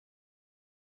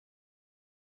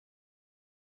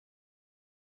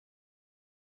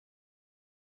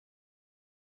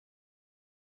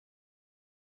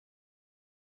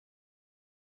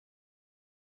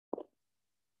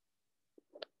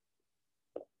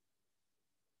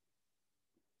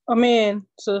I'm in,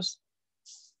 sis.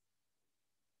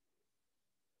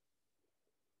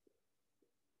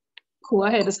 Cool.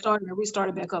 I had to start and restart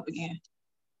it back up again.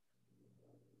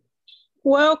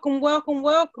 Welcome, welcome,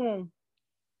 welcome.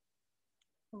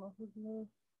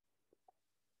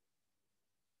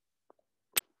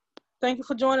 Thank you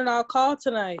for joining our call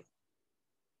tonight.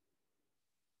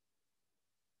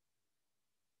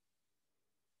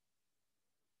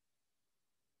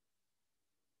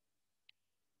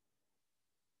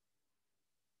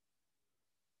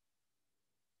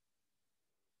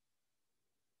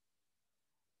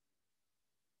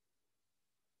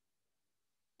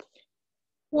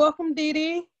 Welcome, Dee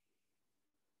Dee.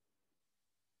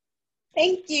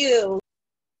 Thank you.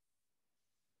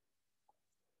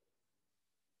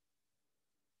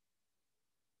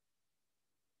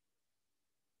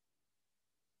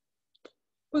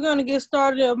 We're going to get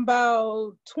started in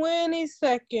about 20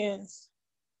 seconds.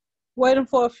 Waiting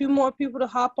for a few more people to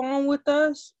hop on with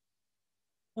us,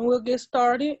 and we'll get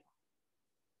started.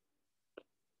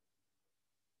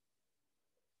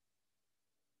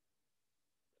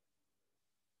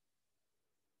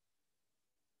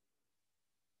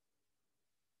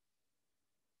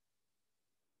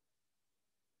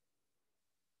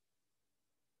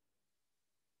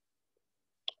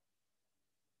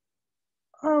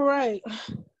 All right,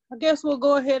 I guess we'll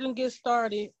go ahead and get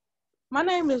started. My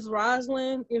name is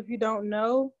Rosalind, if you don't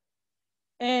know,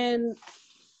 and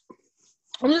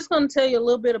I'm just going to tell you a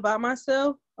little bit about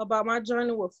myself, about my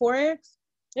journey with Forex.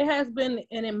 It has been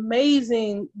an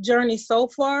amazing journey so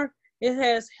far. It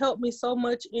has helped me so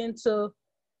much into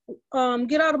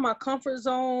get out of my comfort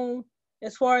zone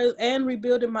as far as and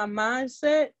rebuilding my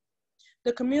mindset.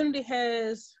 The community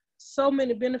has so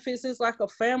many benefits. It's like a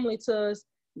family to us,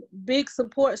 big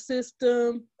support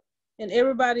system, and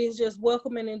everybody is just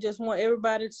welcoming and just want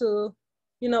everybody to,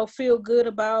 feel good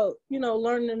about,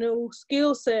 learning a new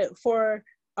skill set for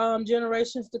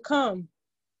generations to come.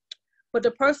 But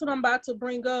the person I'm about to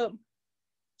bring up,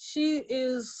 she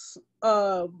is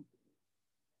a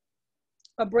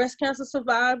breast cancer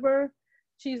survivor.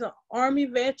 She's an Army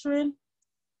veteran.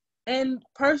 And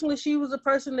personally, she was the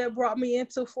person that brought me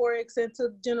into Forex and to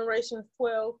Generation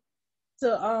 12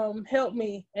 to help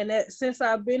me. And that since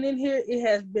I've been in here, it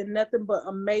has been nothing but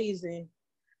amazing.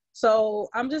 So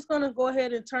I'm just going to go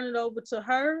ahead and turn it over to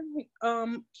her.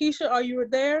 Keisha, are you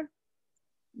there?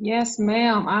 Yes,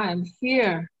 ma'am. I am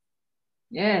here.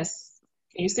 Yes.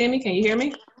 Can you see me? Can you hear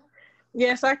me?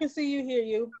 Yes, I can see you, hear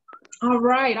you. All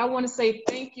right. I want to say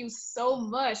thank you so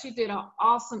much. You did an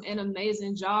awesome and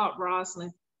amazing job,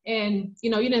 Rosalind. And,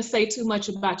 you didn't say too much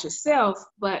about yourself,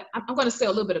 but I'm going to say a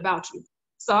little bit about you.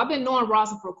 So I've been knowing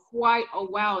Rosalind for quite a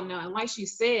while now. And like she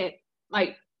said,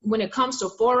 like when it comes to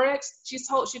Forex, she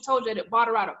told you that it brought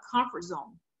her out of comfort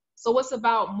zone. So it's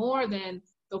about more than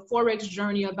the Forex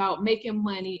journey, about making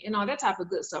money and all that type of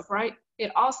good stuff, right?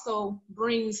 It also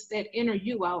brings that inner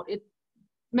you out. It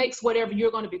makes whatever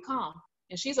you're going to become.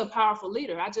 And she's a powerful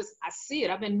leader. I see it.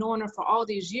 I've been knowing her for all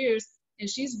these years, and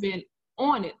she's been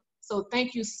on it. So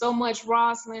thank you so much,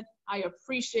 Rosalind. I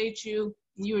appreciate you.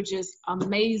 You're just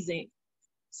amazing.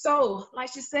 So,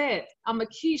 like she said, I'm a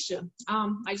Keisha.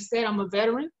 Like she said, I'm a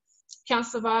veteran, cancer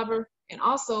survivor, and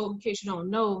also, in case you don't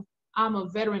know, I'm a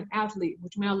veteran athlete,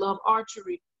 which means I love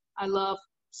archery. I love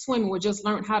swimming. We just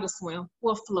learned how to swim.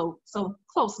 Well, float. So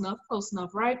close enough,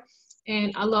 right?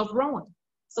 And I love rowing.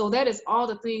 So that is all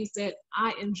the things that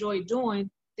I enjoy doing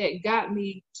that got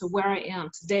me to where I am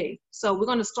today. So we're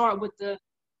going to start with the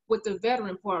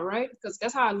veteran part, right? Because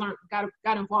that's how I learned,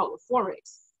 got involved with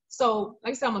Forex. So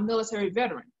like I said, I'm a military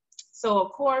veteran. So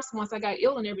of course, once I got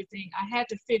ill and everything, I had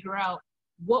to figure out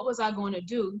what was I going to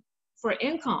do for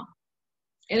income.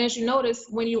 And as you notice,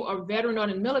 when you are a veteran or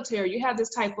in the military, you have this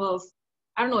type of,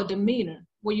 a demeanor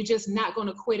where you're just not going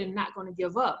to quit and not going to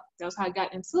give up. That's how I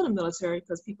got into the military,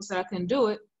 because people said I couldn't do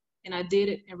it, and I did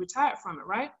it and retired from it,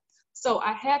 right? So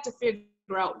I had to figure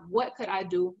out what could I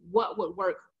do, what would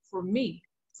work for me.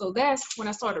 So that's when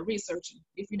I started researching.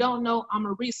 If you don't know, I'm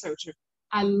a researcher.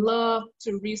 I love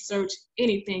to research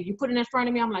anything. You put it in front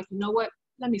of me, I'm like, you know what?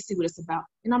 Let me see what it's about.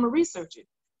 And I'm a researcher.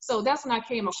 So that's when I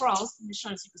came across, let me show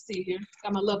you so you can see here,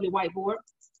 got my lovely whiteboard.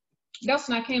 That's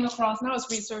when I came across, and I was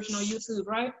researching on YouTube,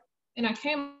 right? And I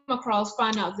came across,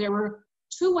 find out there were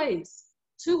two ways,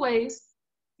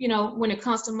 when it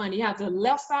comes to money. You have the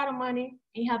left side of money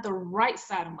and you have the right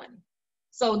side of money.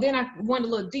 So then I went a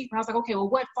little deeper. I was like, okay, well,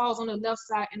 what falls on the left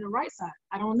side and the right side?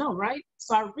 I don't know, right?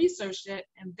 So I researched it,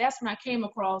 and that's when I came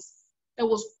across there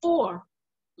was 4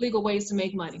 legal ways to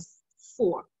make money.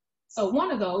 4. So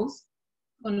one of those,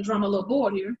 I'm going to draw my little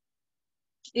board here,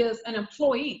 is an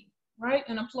employee, right?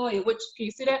 An employee, which, can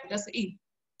you see that? That's the E.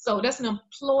 So that's an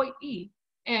employee.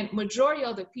 And majority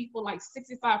of the people, like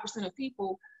 65% of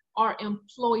people, are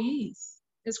employees.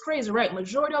 It's crazy, right?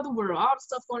 Majority of the world, all the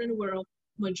stuff going in the world,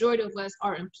 majority of us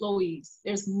are employees.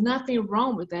 There's nothing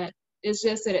wrong with that. It's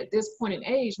just that at this point in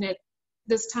age, and at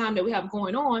this time that we have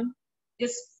going on,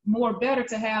 it's more better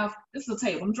to have, this is a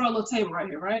table. I'm gonna draw a little table right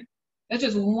here, right? That's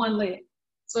just one leg.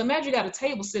 So imagine you got a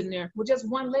table sitting there with just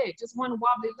one leg, just one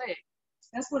wobbly leg.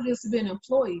 That's what it is to be an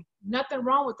employee. Nothing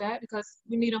wrong with that because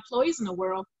we need employees in the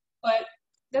world, but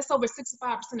that's over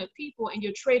 65% of people, and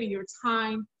you're trading your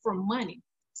time for money.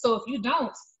 So if you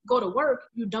don't go to work,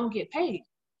 you don't get paid,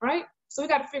 right? So we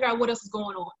got to figure out what else is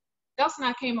going on. That's when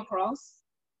I came across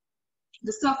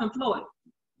the self-employed.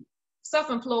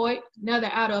 Self-employed, now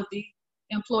they're out of the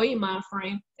employee mind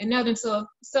frame and now into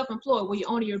self-employed, where you're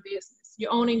owning your business.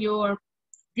 You're owning your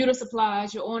beauty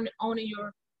supplies, you're owning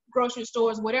your grocery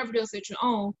stores, whatever it is that you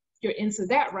own. You're into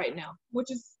that right now,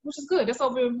 which is good. That's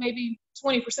over maybe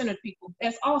 20% of the people.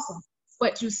 That's awesome.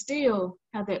 But you still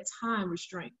have that time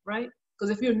restraint, right? Because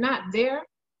if you're not there,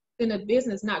 then the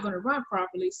business is not going to run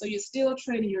properly. So you're still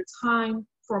trading your time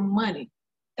for money.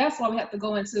 That's why we have to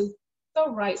go into the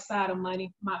right side of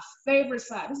money. My favorite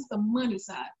side. This is the money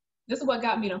side. This is what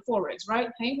got me to Forex, right?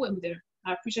 Hang with me there.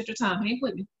 I appreciate your time. Hang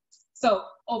with me. So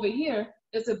over here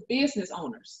is the business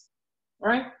owners,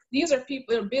 right? These are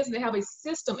people in business that have a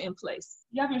system in place.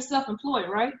 You have your self-employed,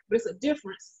 right? But it's a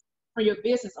difference for your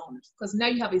business owners because now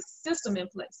you have a system in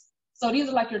place. So these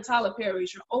are like your Tyler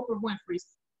Perry's, your Oprah Winfrey's,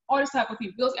 all this type of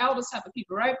people, all those type of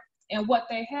people, right? And what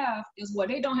they have is what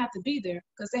they don't have to be there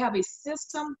because they have a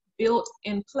system built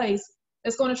in place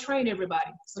that's going to train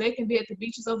everybody. So they can be at the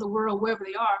beaches of the world, wherever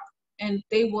they are, and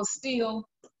they will still,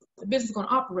 the business is going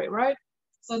to operate, right?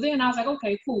 So then I was like,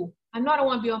 okay, cool. I know I don't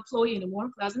want to be an employee anymore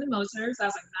because I was in the military. So I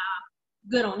was like,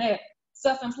 nah, good on that.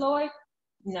 Self-employed?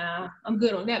 Nah, I'm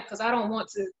good on that because I don't want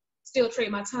to still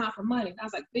trade my time for money. I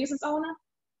was like, business owner?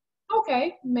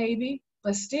 Okay, maybe,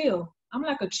 but still, I'm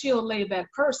like a chill,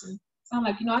 laid-back person. So I'm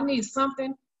like, I need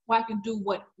something where I can do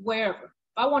wherever.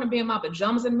 If I want to be in my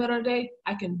pajamas in the middle of the day,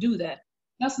 I can do that.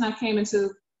 That's when I came into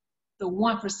the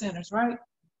 1%ers, right?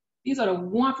 These are the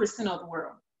 1% of the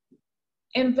world.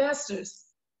 Investors,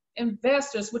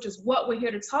 which is what we're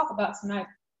here to talk about tonight,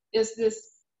 is this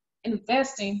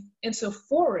investing into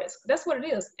Forex. That's what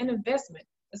it is, an investment.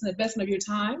 It's an investment of your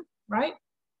time, right?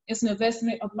 It's an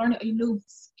investment of learning a new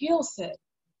skill set.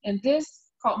 And this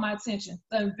caught my attention,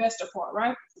 the investor part,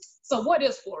 right? So what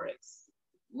is Forex?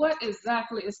 What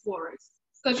exactly is Forex?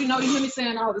 Because you hear me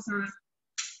saying all the time,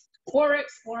 Forex.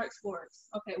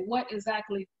 Okay, what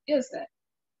exactly is that?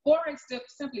 Forex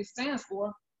simply stands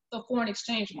for the foreign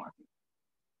exchange market,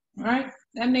 right?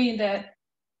 That means that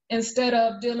instead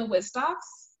of dealing with stocks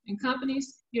and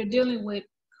companies, you're dealing with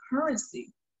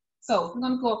currency. So I'm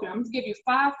going to go up here. I'm going to give you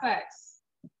 5 facts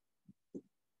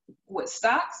with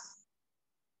stocks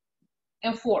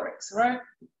and Forex, right?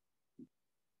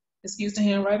 Excuse the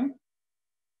handwriting.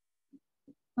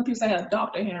 Some people say I have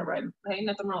doctor handwriting. There ain't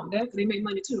nothing wrong with that because they make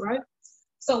money too, right?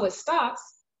 So with stocks,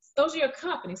 those are your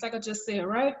companies, like I just said,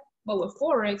 right? But with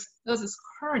Forex, those is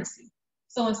currency.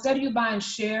 So instead of you buying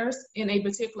shares in a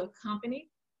particular company,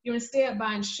 you're instead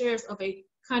buying shares of a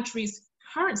country's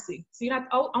currency. So you're not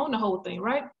own the whole thing,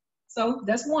 right? So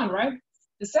that's one, right?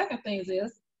 The second thing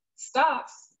is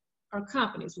stocks are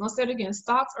companies. We're gonna say it again,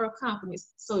 stocks are companies.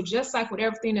 So just like with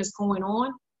everything that's going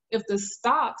on, if the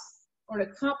stocks or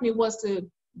the company was to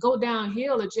go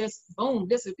downhill or just boom,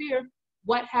 disappear,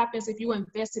 what happens if you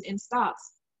invested in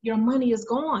stocks? Your money is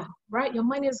gone, right? Your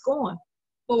money is gone.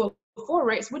 But with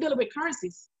Forex, we're dealing with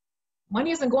currencies.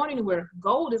 Money isn't going anywhere.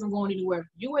 Gold isn't going anywhere.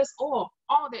 U.S. oil,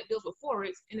 all that deals with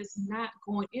Forex, and it's not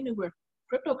going anywhere.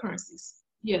 Cryptocurrencies,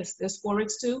 yes, there's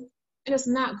Forex too, and it's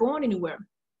not going anywhere.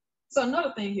 So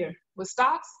another thing here, with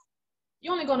stocks,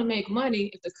 you're only going to make money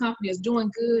if the company is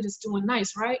doing good, it's doing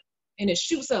nice, right? And it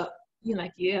shoots up. You're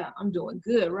like, yeah, I'm doing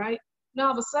good, right? Now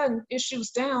all of a sudden, it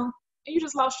shoots down, and you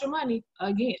just lost your money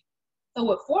again. So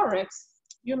with Forex,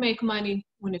 you make money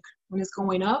when it's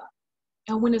going up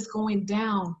and when it's going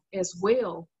down as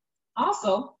well.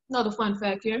 Also, another fun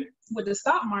fact here, with the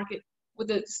stock market, with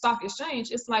the stock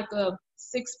exchange, it's like a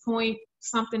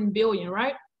 6-point-something billion,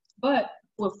 right? But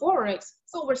with Forex,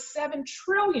 it's over 7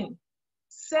 trillion.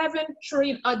 7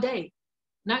 trillion a day.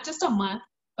 Not just a month,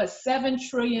 but $7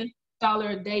 trillion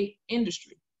a day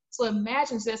industry. So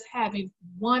imagine just having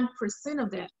 1%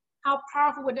 of that. How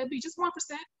powerful would that be? Just 1%.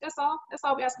 That's all. That's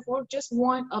all we're asking for. Just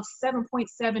one of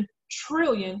 $7.7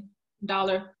 trillion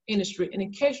industry. And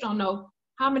in case you don't know,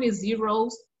 how many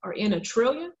zeros are in a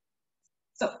trillion?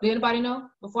 So, does anybody know?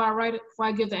 Before I write it, before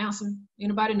I give the answer,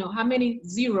 anybody know how many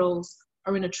zeros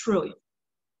are in a trillion?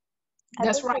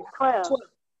 That's right. 12. 12.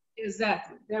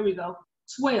 Exactly. There we go.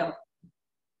 12.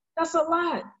 That's a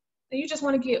lot. And you just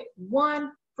want to get 1%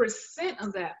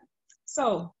 of that.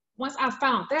 So once I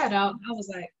found that out, I was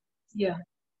like, yeah,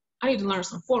 I need to learn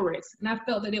some Forex. And I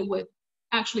felt that it would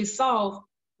actually solve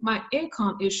my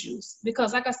income issues.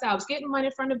 Because like I said, I was getting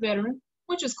money from the veteran,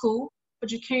 which is cool,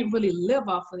 but you can't really live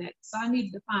off of that. So I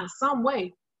needed to find some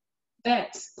way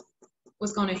that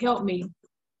was going to help me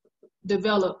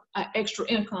develop an extra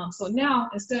income. So now,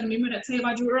 instead of, remember that table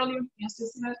I drew earlier? You still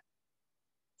see that?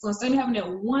 So instead of having that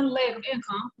one leg of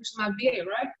income, which is my VA,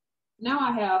 right? Now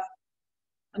I have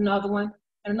another one,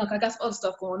 and look, I got some other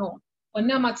stuff going on. But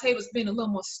now my table's been a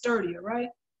little more sturdier, right?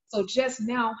 So just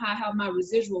now I have my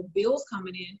residual bills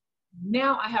coming in.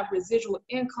 Now I have residual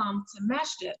income to match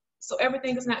that. So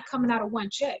everything is not coming out of one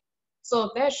check. So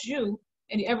if that's you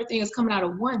and everything is coming out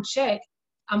of one check,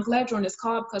 I'm glad you're on this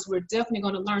call because we're definitely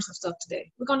going to learn some stuff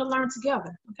today. We're going to learn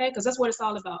together, okay? Because that's what it's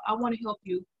all about. I want to help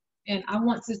you, and I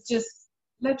want to just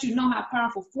let you know how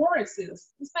powerful Forex is.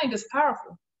 This thing is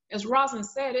powerful. As Rosalind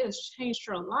said, it has changed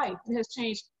her life. It has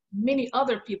changed many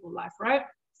other people's life, right?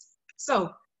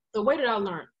 So the way that I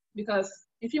learned, because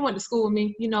if you went to school with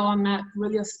me, you know I'm not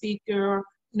really a speaker.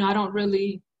 You know, I don't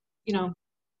really, you know,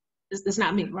 it's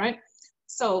not me, right?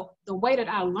 So the way that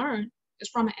I learned is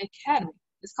from an academy.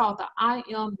 It's called the I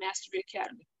Am Mastery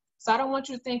Academy. So I don't want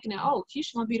you thinking that, oh,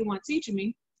 Keisha's gonna be the one teaching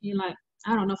me. You're like,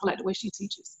 I don't know if I like the way she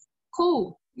teaches.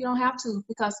 Cool, you don't have to,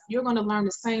 because you're gonna learn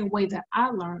the same way that I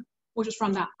learned, which is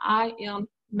from the I Am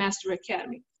Mastery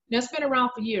Academy. Now it's been around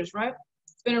for years, right?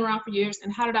 It's been around for years.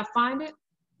 And how did I find it?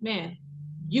 Man,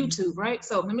 YouTube, right?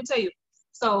 So let me tell you.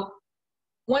 So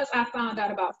once I found out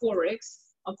about Forex,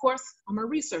 of course, I'm a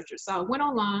researcher. So I went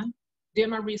online, did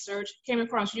my research, came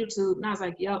across YouTube, and I was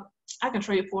like, yep, I can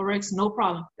trade Forex, no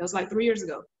problem. That was like 3 years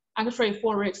ago. I can trade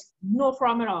Forex, no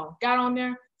problem at all. Got on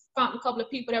there, found a couple of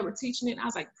people that were teaching it, and I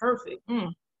was like, perfect.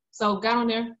 So got on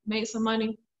there, made some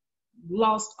money,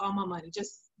 lost all my money.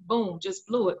 Just boom, just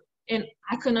blew it. And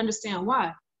I couldn't understand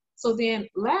why. So then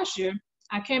last year,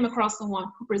 I came across someone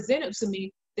who presented to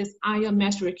me this I Am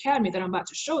Mastery Academy that I'm about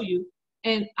to show you.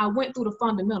 And I went through the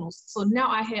fundamentals. So now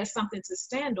I had something to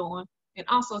stand on. And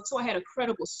also, too, I had a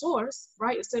credible source,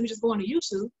 right? Instead of just going to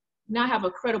YouTube, now I have a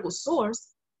credible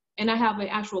source, and I have an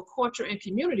actual culture and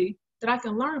community that I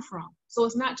can learn from. So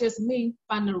it's not just me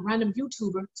finding a random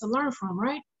YouTuber to learn from,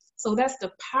 right? So that's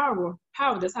the power.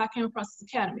 That's how I came across this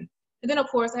academy. And then, of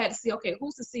course, I had to see, okay,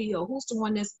 who's the CEO? Who's the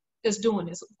one that's doing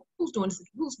this? Who's doing this?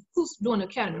 Who's doing the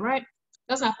academy, right?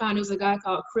 That's when I found it was a guy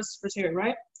called Christopher Terry,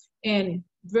 right? And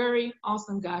very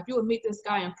awesome guy. If you would meet this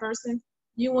guy in person,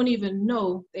 you wouldn't even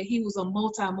know that he was a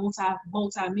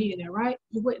multi-millionaire, right?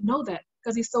 You wouldn't know that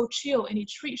because he's so chill and he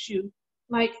treats you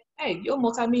like, hey, you're a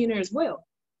multi-millionaire as well.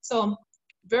 So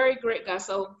very great guy.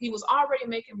 So he was already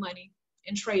making money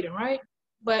in trading, right?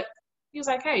 But he was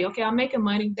like, hey, okay, I'm making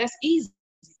money. That's easy,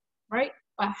 right?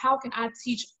 But how can I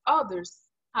teach others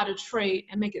how to trade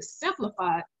and make it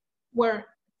simplified where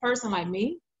a person like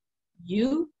me,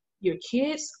 you, your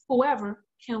kids, whoever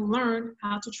can learn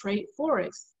how to trade Forex?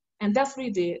 And that's what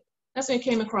he did. That's when he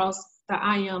came across the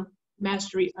I Am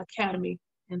Mastery Academy.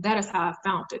 And that is how I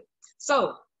found it.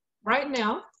 So right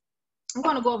now, I'm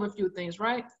going to go over a few things,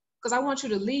 right? Because I want you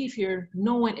to leave here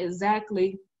knowing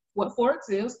exactly what Forex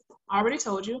is. I already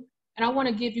told you. And I want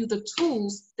to give you the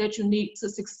tools that you need to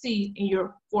succeed in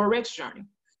your Forex journey.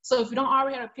 So if you don't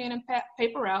already have a pen and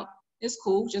paper out, it's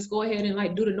cool. Just go ahead and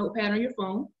like do the notepad on your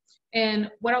phone.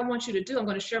 And what I want you to do, I'm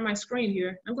going to share my screen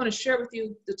here. I'm going to share with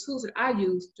you the tools that I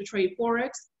use to trade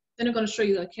Forex. Then I'm going to show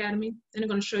you the academy. Then I'm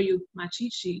going to show you my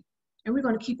cheat sheet. And we're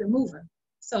going to keep it moving.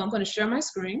 So I'm going to share my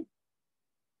screen.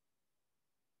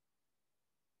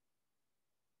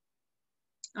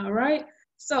 All right.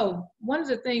 So one of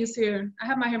the things here, I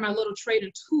have my little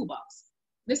trading toolbox.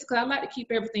 This is because I like to keep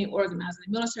everything organized.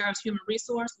 In the military, I was human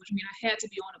resource, which means I had to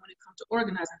be on it when it comes to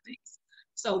organizing things.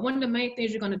 So one of the main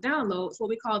things you're going to download is what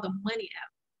we call the Money app.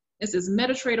 This is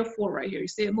MetaTrader 4 right here. You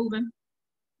see it moving?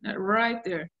 That right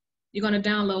there. You're going to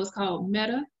download, it's called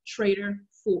MetaTrader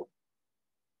 4.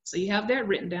 So you have that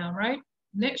written down, right?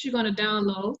 Next, you're going to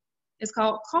download, it's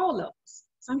called Call Levels.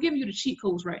 So I'm giving you the cheat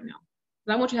codes right now.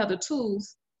 But I want you to have the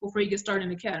tools before you get started in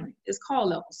the academy. It's Call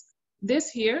Levels.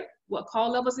 This here, what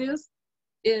Call Levels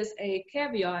is a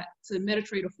caveat to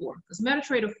MetaTrader 4. Because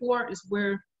MetaTrader 4 is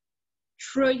where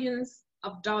trillions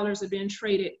of dollars are being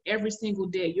traded every single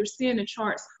day. You're seeing the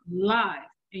charts live,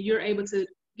 and you're able to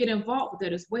get involved with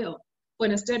that as well.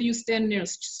 But instead of you standing there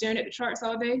staring at the charts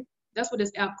all day, that's what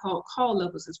this app called Call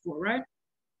Levels is for, right?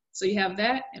 So you have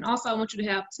that. And also I want you to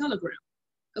have Telegram.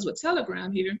 Because with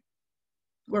Telegram here,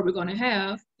 what we're going to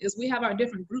have is we have our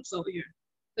different groups over here.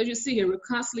 As you see here, we're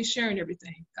constantly sharing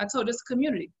everything. I told this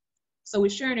community. So we're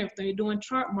sharing everything. You're doing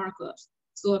chart markups.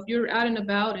 So if you're out and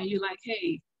about and you're like,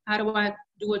 hey, how do I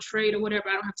do a trade or whatever?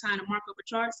 I don't have time to mark up the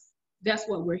charts. That's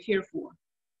what we're here for.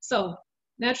 So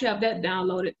now that you have that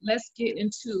downloaded, let's get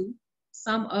into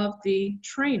some of the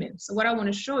training. So what I want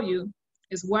to show you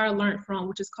is where I learned from,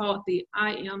 which is called the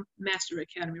I Am Mastery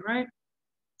Academy, right?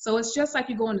 So it's just like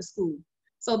you're going to school.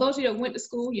 So those of you that went to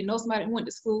school, you know somebody that went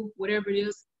to school, whatever it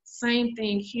is, same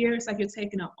thing here. It's like you're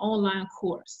taking an online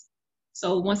course.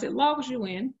 So once it logs you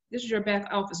in, this is your back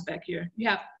office back here. You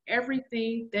have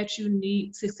everything that you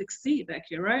need to succeed back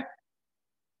here, right?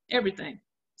 Everything.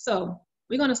 So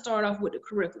we're going to start off with the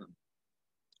curriculum.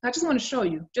 I just want to show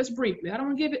you, just briefly. I don't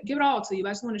want to give it all to you, but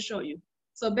I just want to show you.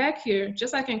 So back here,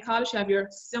 just like in college, you have your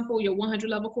simple, your 100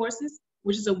 level courses,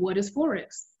 which is a what is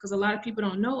Forex, because a lot of people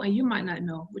don't know and you might not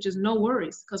know, which is no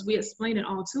worries, because we explain it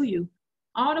all to you,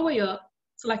 all the way up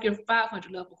to like your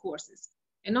 500 level courses.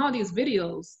 And all these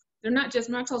videos, they're not just,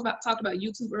 when I talked about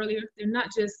YouTube earlier, they're not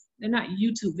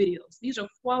YouTube videos. These are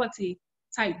quality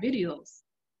type videos.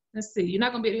 Let's see, you're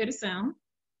not gonna be able to hear the sound.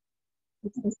 You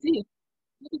can see it.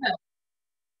 Look at that.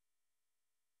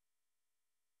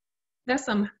 That's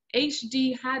some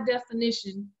HD high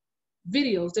definition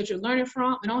videos that you're learning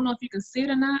from. And I don't know if you can see it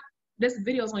or not. This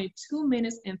video is only 2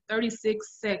 minutes and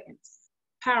 36 seconds.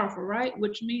 Powerful, right?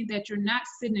 Which means that you're not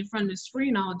sitting in front of the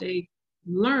screen all day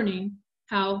learning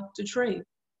how to trade.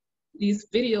 These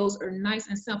videos are nice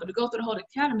and simple. To go through the whole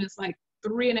academy, it's like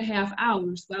 3.5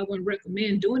 hours, but I wouldn't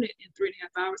recommend doing it in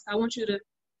 3.5 hours. I want you to,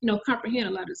 comprehend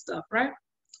a lot of stuff, right?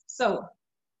 So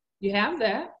you have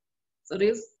that. So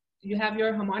you have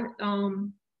your harmonic,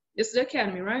 this is the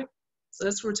academy, right? So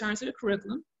let's return to the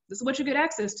curriculum. This is what you get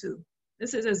access to.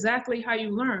 This is exactly how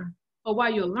you learn. But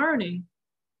while you're learning,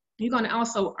 you're going to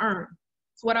also earn.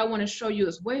 So what I want to show you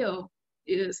as well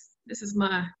is, this is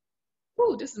my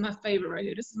favorite right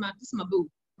here. This is my boo,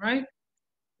 right?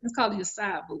 It's called the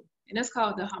side boo. And that's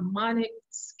called the harmonic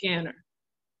scanner.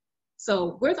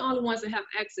 So we're the only ones that have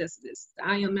access to this, the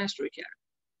I Am Mastery Academy,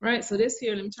 right? So this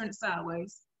here, let me turn it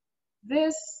sideways.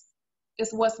 This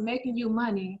is what's making you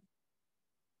money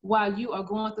while you are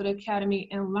going through the academy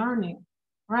and learning,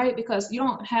 right? Because you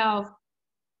don't have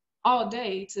all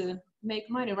day to make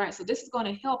money, right? So this is going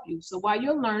to help you. So while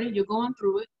you're learning, you're going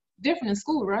through it. Different in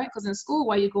school, right? Because in school,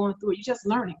 while you're going through it, you're just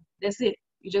learning. That's it.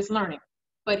 You're just learning.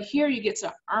 But here you get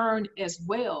to earn as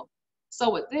well. So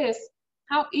with this,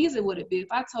 how easy would it be if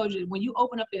I told you when you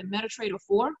open up your MetaTrader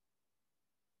 4,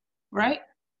 right?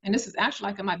 And this is actually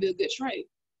like it might be a good trade.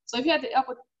 So if you had the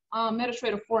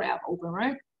MetaTrader 4 app open,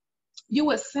 right? You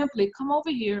would simply come over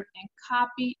here and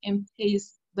copy and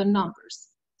paste the numbers.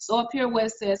 So up here where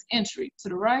it says entry to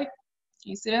the right, can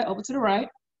you see that? Over to the right.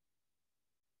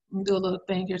 Let me do a little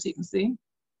thing here so you can see.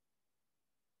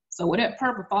 So with that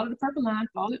purple, follow the purple line,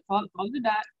 follow the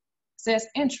dot, says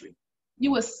entry.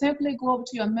 You would simply go over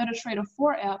to your MetaTrader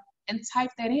 4 app and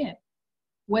type that in.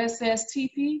 Where it says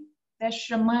TP, that's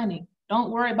your money.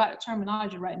 Don't worry about the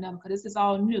terminology right now because this is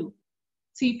all new.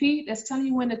 TP, that's telling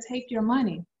you when to take your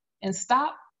money. And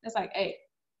stop, that's like, hey,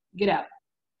 get out.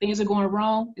 Things are going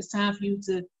wrong. It's time for you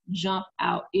to jump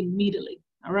out immediately,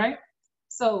 all right?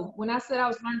 So when I said I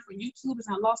was learning from YouTubers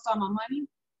and I lost all my money,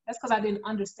 that's because I didn't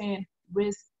understand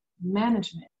risk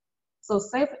management. So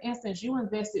say, for instance, you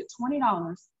invested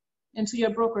 $20 into your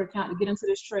broker account to get into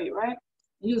this trade, right?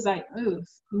 And you was like, ugh,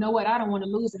 you know what? I don't want to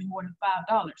lose any more than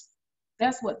 $5.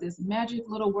 That's what this magic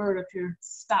little word up here,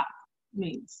 stop,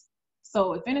 means.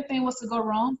 So if anything was to go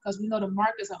wrong, because we know the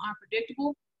markets are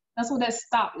unpredictable, that's what that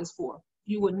stop is for.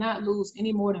 You would not lose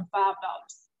any more than $5.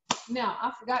 Now,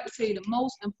 I forgot to tell you the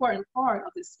most important part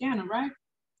of the scanner, right?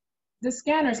 The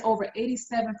scanner is over 87%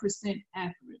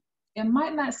 accurate. It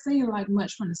might not seem like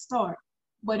much from the start,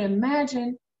 but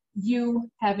imagine you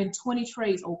having 20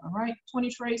 trades open, right? 20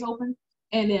 trades open,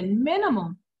 and then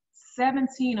minimum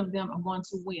 17 of them are going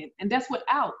to win. And that's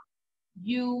without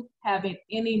you having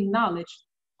any knowledge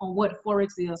on what Forex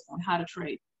is, on how to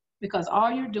trade. Because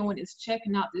all you're doing is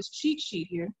checking out this cheat sheet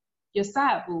here, your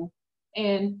side boo,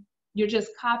 and you're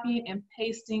just copying and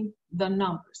pasting the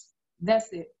numbers.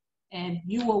 That's it. And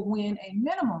you will win a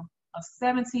minimum of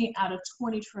 17 out of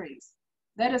 20 trades.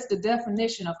 That is the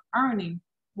definition of earning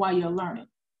while you're learning.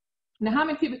 Now, how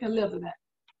many people can live with that?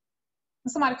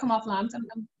 When somebody come offline,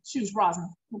 choose Rosin.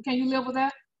 Can you live with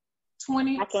that?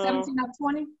 17 out of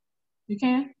 20? You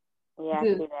can? Yeah,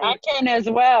 Good. I can as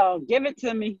well. Give it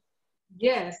to me.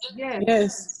 Yes.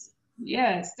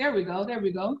 There we go.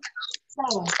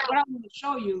 So what I'm going to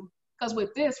show you, because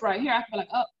with this right here, I feel like,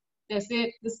 oh, that's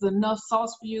it. This is enough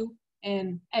sauce for you.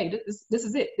 And hey, this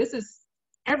is it. This is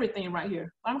everything right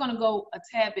here. But I'm gonna go a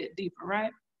tad bit deeper,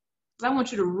 right? Because I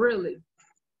want you to really,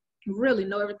 really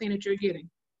know everything that you're getting.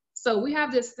 So we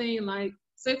have this thing like,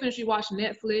 say for instance, you watch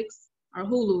Netflix or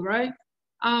Hulu, right?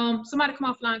 Somebody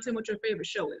come offline and tell me what your favorite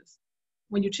show is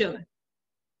when you're chilling.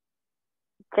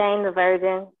 Jane the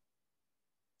Virgin.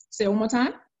 Say it one more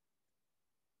time.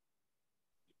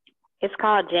 It's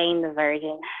called Jane the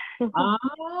Virgin. Okay.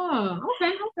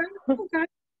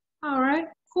 All right,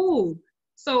 cool.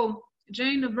 So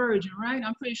Jane the Virgin, right?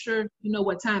 I'm pretty sure you know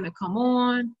what time it come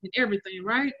on and everything,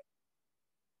 right?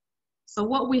 So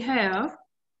what we have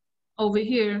over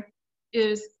here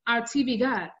is our TV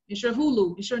guide. It's your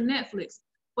Hulu, it's your Netflix.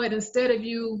 But instead of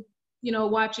you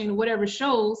watching whatever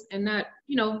shows and not,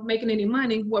 making any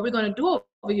money, what we're going to do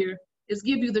over here is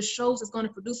give you the shows that's going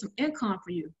to produce some income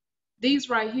for you. These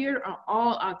right here are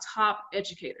all our top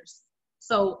educators.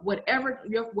 So whatever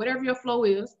your flow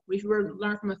is, if you were to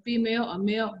learn from a female, a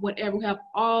male, whatever, we have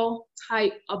all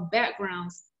type of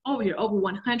backgrounds over here, over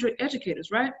 100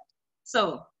 educators, right?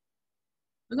 So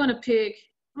I'm gonna pick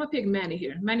Manny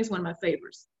here. Manny's one of my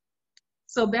favorites.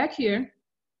 So back here,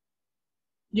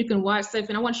 you can watch,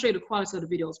 and I want to show you the quality of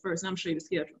the videos first, and I'm gonna show you the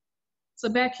schedule. So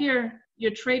back here,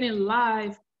 you're trading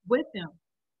live with them.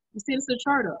 You see this is the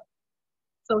chart up.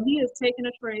 So he is taking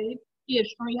a trade, he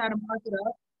is showing you how to mark it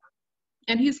up,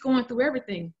 and he's going through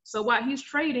everything. So while he's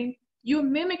trading, you're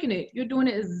mimicking it. You're doing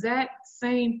the exact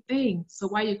same thing. So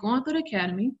while you're going through the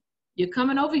academy, you're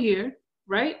coming over here,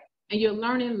 right? And you're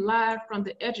learning live from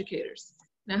the educators.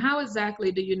 Now, how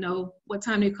exactly do you know what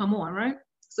time they come on, right?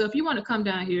 So if you want to come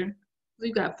down here,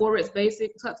 we've got Forex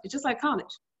Basic. It's just like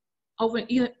college,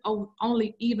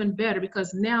 only even better,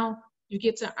 because now you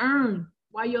get to earn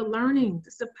while you're learning.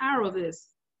 It's the power of this.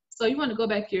 So you want to go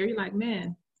back here. You're like,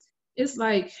 man, it's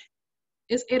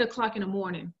 8 o'clock in the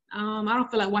morning. I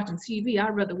don't feel like watching TV.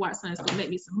 I'd rather watch something that's gonna make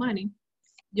me some money.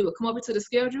 You would come over to the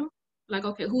schedule, like,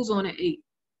 okay, who's on at 8?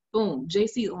 Boom,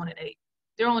 JC's on at 8.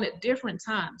 They're on at different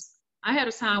times. I had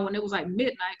a time when it was like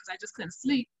midnight because I just couldn't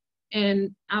sleep. And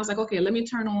I was like, okay, let me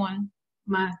turn on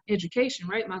my education,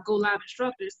 right? My Go Live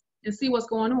instructors and see what's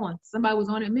going on. Somebody was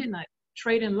on at midnight,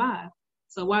 trading live.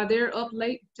 So while they're up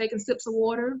late, taking sips of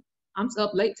water, I'm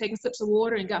up late taking sips of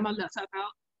water and got my laptop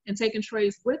out and taking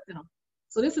trades with them.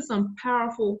 So this is some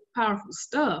powerful, powerful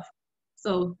stuff.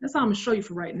 So that's all I'm gonna show you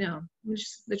for right now. Let me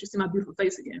just let you see my beautiful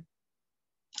face again.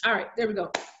 All right, there we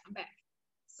go. I'm back.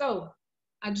 So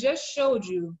I just showed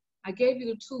you, I gave you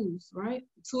the tools, right?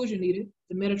 The tools you needed,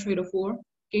 the MetaTrader 4,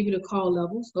 gave you the call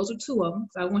levels. Those are 2 of them.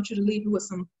 So I want you to leave you with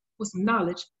some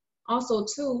knowledge. Also,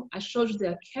 too, I showed you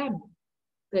the academy.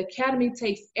 The academy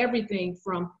takes everything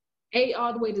from A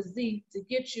all the way to Z to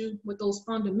get you with those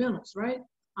fundamentals, right?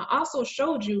 I also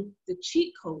showed you the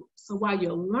cheat code. So while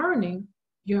you're learning,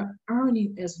 you're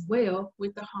earning as well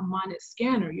with the harmonic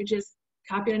scanner. You just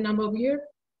copy the number over here,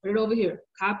 put it over here,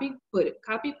 copy, put it,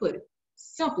 copy, put it.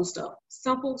 Simple stuff,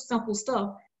 simple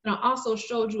stuff. And I also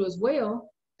showed you as well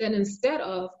that instead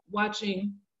of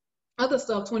watching other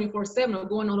stuff 24/7 or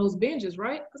going on those binges,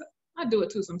 right? Because I do it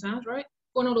too sometimes, right?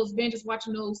 Going on those binges,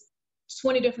 watching those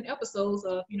 20 different episodes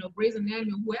of, Grey's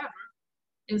Anatomy or whoever.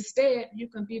 Instead, you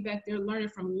can be back there learning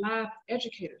from live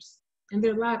educators, and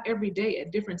they're live every day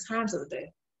at different times of the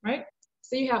day, right?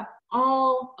 So you have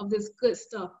all of this good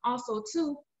stuff. Also,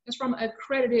 too, it's from an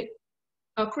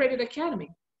accredited academy.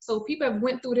 So people have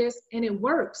went through this and it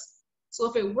works. So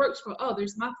if it works for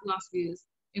others, my philosophy is,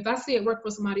 if I see it work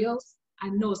for somebody else, I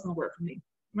know it's gonna work for me,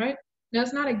 right? Now,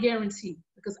 it's not a guarantee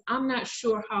because I'm not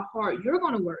sure how hard you're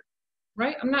gonna work,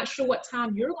 right? I'm not sure what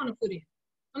time you're gonna put in.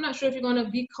 I'm not sure if you're going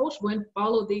to be coachable and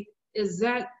follow the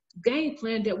exact game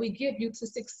plan that we give you to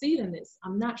succeed in this.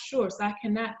 I'm not sure, so I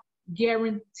cannot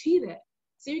guarantee that.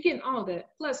 So you're getting all that.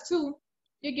 Plus, too,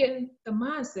 you're getting the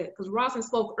mindset, because Rosalind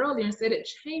spoke earlier and said it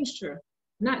changed her.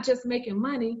 Not just making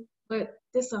money, but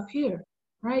this up here,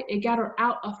 right? It got her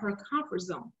out of her comfort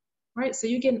zone, right? So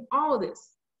you're getting all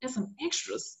this and some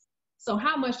extras. So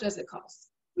how much does it cost?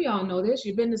 We all know this.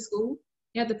 You've been to school.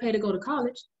 You have to pay to go to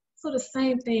college. So the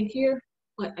same thing here,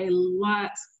 but a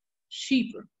lot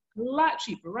cheaper,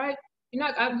 right?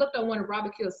 I looked at one of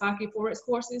Robert Kiyosaki Forex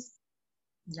courses.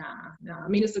 Nah. I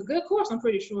mean, it's a good course, I'm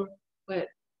pretty sure, but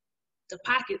the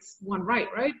pockets weren't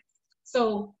right?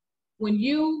 So when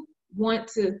you want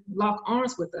to lock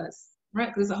arms with us, right?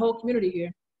 Because there's a whole community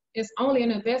here. It's only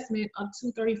an investment of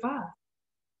 $235.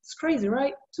 It's crazy,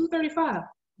 right? $235,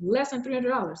 less than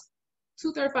 $300.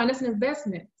 $235, that's an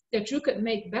investment that you could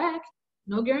make back.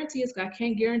 No guarantees, I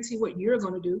can't guarantee what you're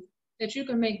going to do, that you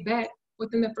can make back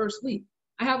within the first week.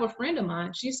 I have a friend of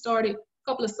mine, she started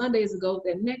couple of Sundays ago.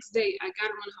 That next day, I got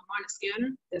her on a harmonic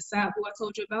scanner, that side who I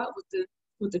told you about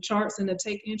with the charts and the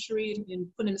take entry and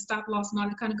putting the stop loss and all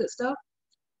that kind of good stuff.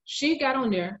 She got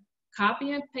on there,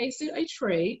 copy and pasted a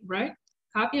trade, right?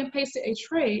 Copy and pasted a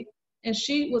trade, and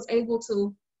she was able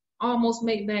to almost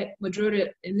make that majority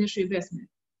initial investment.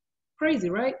 Crazy,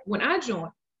 right? When I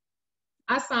joined,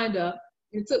 I signed up.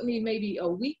 It took me maybe a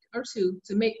week or two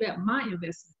to make that my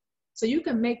investment. So you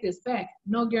can make this back.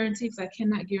 No guarantee, because I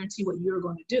cannot guarantee what you're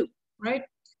going to do, right?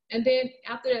 And then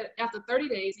after 30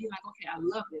 days, you're like, okay, I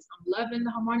love this. I'm loving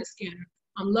the harmonic scanner.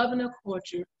 I'm loving the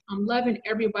culture. I'm loving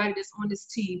everybody that's on this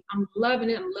team. I'm loving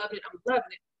it. I'm loving it. I'm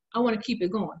loving it. I want to keep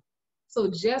it going.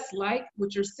 So just like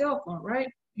with your cell phone, right?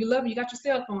 You love it. You got your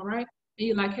cell phone, right? And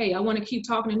you're like, hey, I want to keep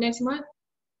talking the next month.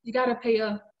 You got to pay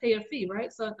a fee,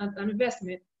 right? So an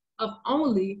investment of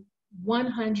only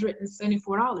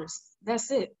 $174.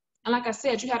 That's it. And like I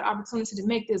said, you had the opportunity to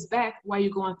make this back while you're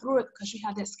going through it because you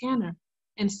have that scanner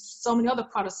and so many other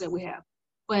products that we have.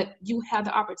 But you have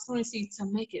the opportunity to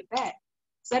make it back.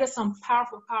 So that is some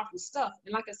powerful, powerful stuff.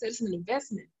 And like I said, it's an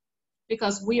investment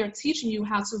because we are teaching you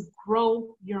how to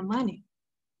grow your money.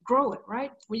 Grow it,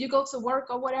 right? When you go to work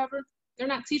or whatever, they're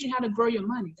not teaching you how to grow your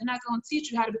money. They're not going to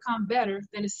teach you how to become better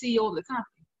than the CEO of the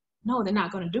company. No, they're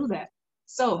not going to do that.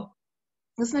 So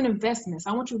it's an investment.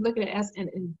 So I want you to look at it as an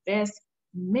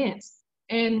investment.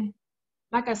 And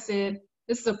like I said,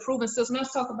 this is a proven system.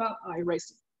 Let's talk about, I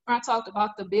erased it. I talked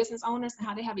about the business owners and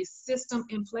how they have a system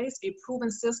in place, a proven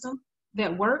system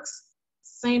that works.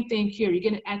 Same thing here. You're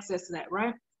getting access to that,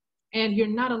 right? And you're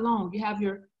not alone. You have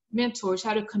your mentors, you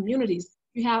have your communities,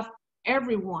 you have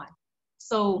everyone.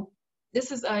 So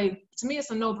this is to me, it's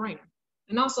a no-brainer.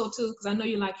 And also too, because I know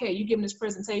you're like, hey, you giving this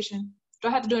presentation, do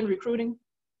I have to do any recruiting?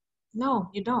 No,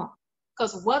 you don't.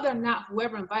 Because whether or not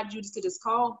whoever invited you to this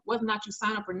call, whether or not you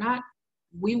sign up or not,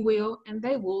 we will and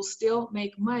they will still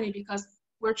make money because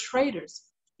we're traders.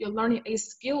 You're learning a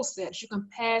skill set you can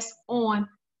pass on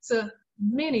to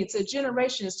many, to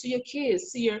generations, to your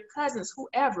kids, to your cousins,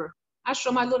 whoever. I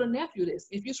show my little nephew this.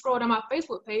 If you scroll down my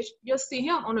Facebook page, you'll see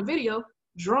him on a video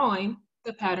drawing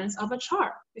the patterns of a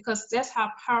chart because that's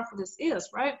how powerful this is,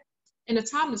 right? And the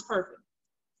time is perfect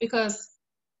because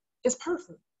it's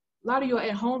perfect. A lot of you are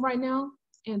at home right now,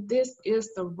 and this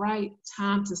is the right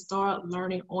time to start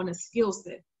learning on a skill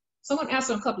set. So I'm going to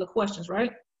answer a couple of questions,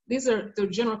 right? These are the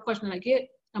general questions I get.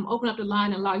 I'm opening up the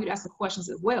line and allow you to ask the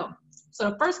questions as well. So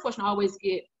the first question I always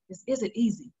get is it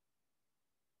easy?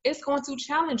 It's going to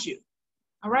challenge you,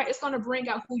 all right? It's going to bring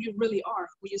out who you really are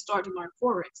when you start to learn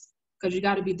Forex because you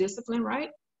got to be disciplined, right?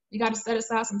 You got to set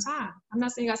aside some time. I'm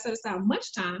not saying you got to set aside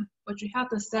much time, but you have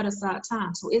to set aside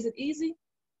time. So is it easy?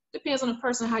 Depends on the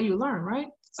person, how you learn, right?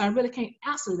 So I really can't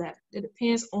answer that. It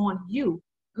depends on you.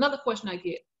 Another question I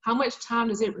get, how much time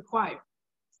does it require?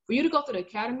 For you to go to the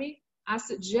academy, I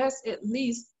suggest at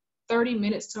least 30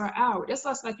 minutes to an hour. That's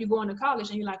like you're going to college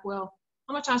and you're like, well,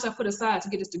 how much time should I put aside to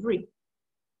get this degree?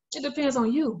 It depends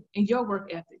on you and your work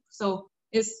ethic. So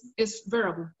it's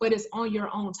variable, but it's on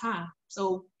your own time.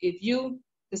 So if you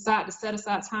decide to set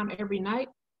aside time every night,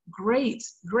 great,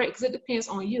 because it depends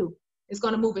on you. It's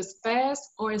going to move as fast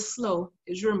or as slow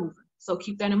as you're moving. So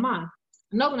keep that in mind.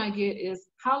 Another one I get is,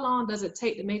 how long does it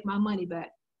take to make my money back?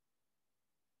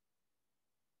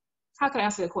 How could I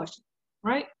answer that question,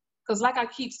 right? Because like I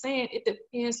keep saying, it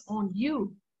depends on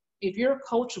you. If you're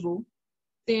coachable,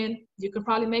 then you can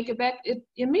probably make it back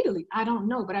immediately. I don't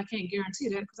know, but I can't guarantee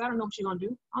that because I don't know what you're going to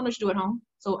do. I don't know what you do at home,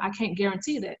 so I can't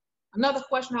guarantee that. Another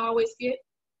question I always get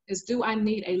is, do I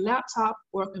need a laptop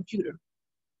or a computer?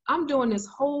 I'm doing this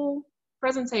whole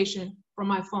presentation from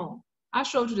my phone. I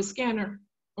showed you the scanner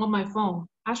on my phone.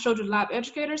 I showed you the live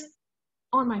educators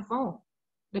on my phone.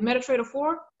 The MetaTrader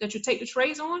 4 that you take the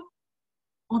trades on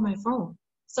my phone.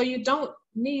 So you don't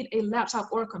need a laptop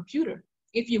or a computer.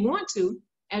 If you want to,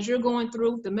 as you're going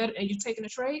through the meta and you're taking the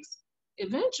trades,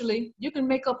 eventually you can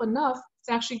make up enough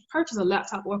to actually purchase a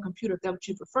laptop or a computer if that's what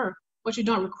you prefer, but you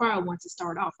don't require one to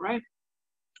start off, right?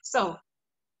 So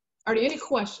are there any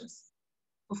questions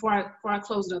before I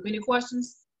close it up? Any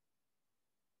questions?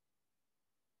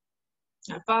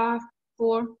 At 5,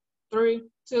 4, 3,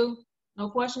 2, no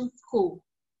questions? Cool.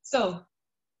 So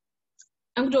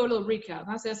I'm gonna do a little recap.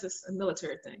 I said it's a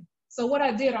military thing. So what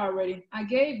I did already, I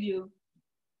gave you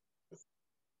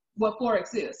what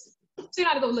Forex is. So you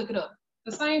got to go look it up.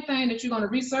 The same thing that you're going to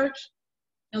research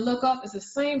and look up is the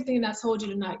same thing that I told you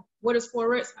tonight. What is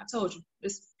Forex? I told you.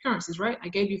 It's currencies, right? I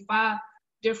gave you 5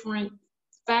 different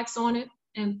facts on it,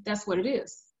 and that's what it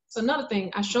is. So another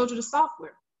thing, I showed you the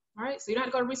software, all right? So you don't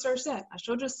have to go research that. I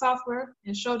showed you the software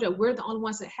and showed you that we're the only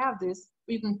ones that have this,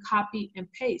 where you can copy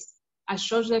and paste. I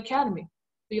showed you the academy.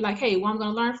 Be like, hey, what I'm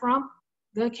going to learn from?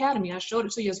 The academy. I showed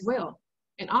it to you as well.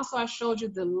 And also I showed you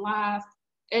the live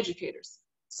educators.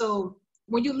 So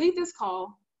when you leave this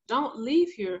call, don't leave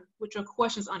here with your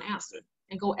questions unanswered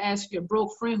and go ask your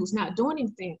broke friend who's not doing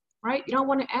anything, right? You don't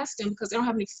want to ask them because they don't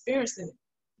have any experience in it.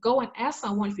 Go and ask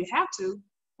someone if you have to,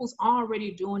 who's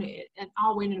already doing it and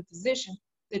already in a position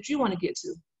that you want to get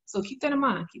to. So keep that in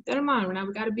mind. Keep that in mind. Right now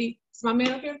we got to be, is my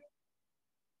man up here?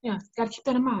 Yeah, got to keep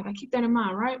that in mind. Got to keep that in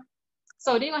mind, right?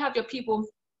 So then you're going to have your people,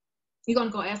 you're going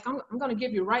to go ask, I'm going to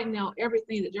give you right now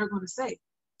everything that they're going to say.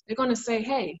 They're going to say,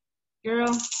 hey, girl,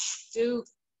 dude,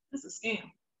 this is a scam.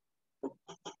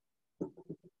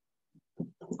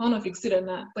 I don't know if you can see that or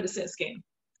not, but it says scam.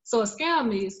 So a scam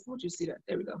means, won't you see that?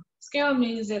 There we go. Scam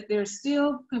means that they're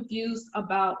still confused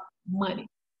about money.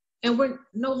 And we're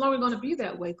no longer going to be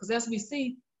that way because as we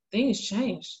see, things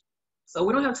change. So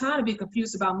we don't have time to be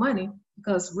confused about money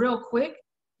because real quick,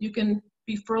 you can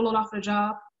be furloughed off the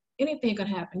job. Anything can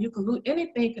happen. You can lose,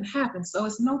 anything can happen. So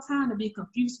it's no time to be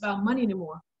confused about money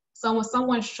anymore. So when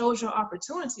someone shows you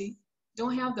opportunity,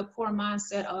 don't have the poor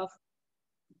mindset of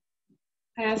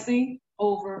passing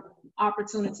over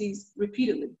opportunities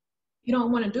repeatedly. You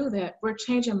don't want to do that. We're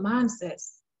changing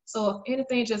mindsets. So if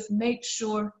anything, just make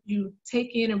sure you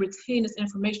take in and retain this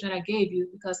information that I gave you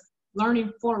because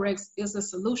learning Forex is a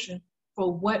solution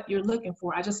for what you're looking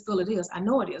for. I just feel it is. I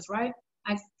know it is, right?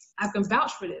 I can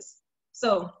vouch for this.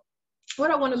 So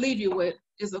what I want to leave you with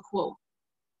is a quote.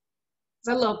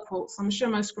 I love quotes. I'm going to share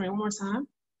my screen one more time.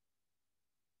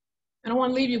 And I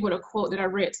want to leave you with a quote that I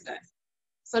read today.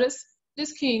 So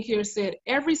this king here said,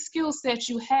 every skill set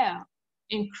you have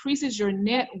increases your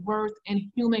net worth and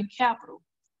human capital.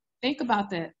 Think about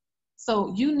that.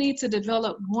 So you need to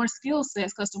develop more skill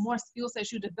sets because the more skill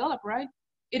sets you develop, right,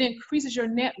 it increases your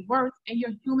net worth and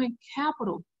your human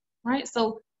capital, right?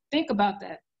 So think about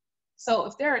that. So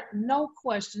if there are no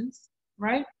questions,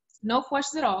 right, no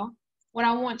questions at all, what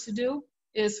I want to do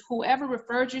is whoever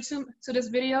referred you to this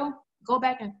video, go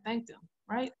back and thank them,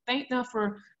 right? Thank them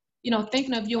for,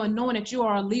 thinking of you and knowing that you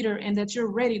are a leader and that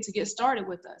you're ready to get started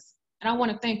with us. And I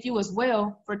want to thank you as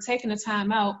well for taking the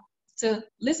time out to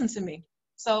listen to me.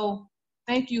 So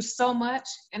thank you so much.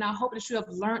 And I hope that you have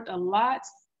learned a lot.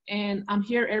 And I'm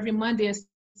here every Monday at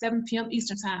 7 p.m.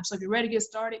 Eastern time. So if you're ready to get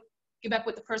started, get back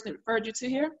with the person that referred you to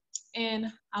here. And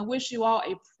I wish you all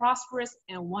a prosperous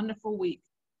and wonderful week.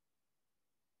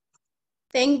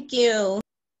 Thank you.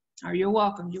 Oh, you're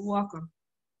welcome. You're welcome.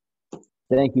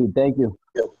 Thank you. Thank you.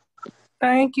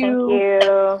 Thank you. Thank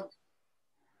you.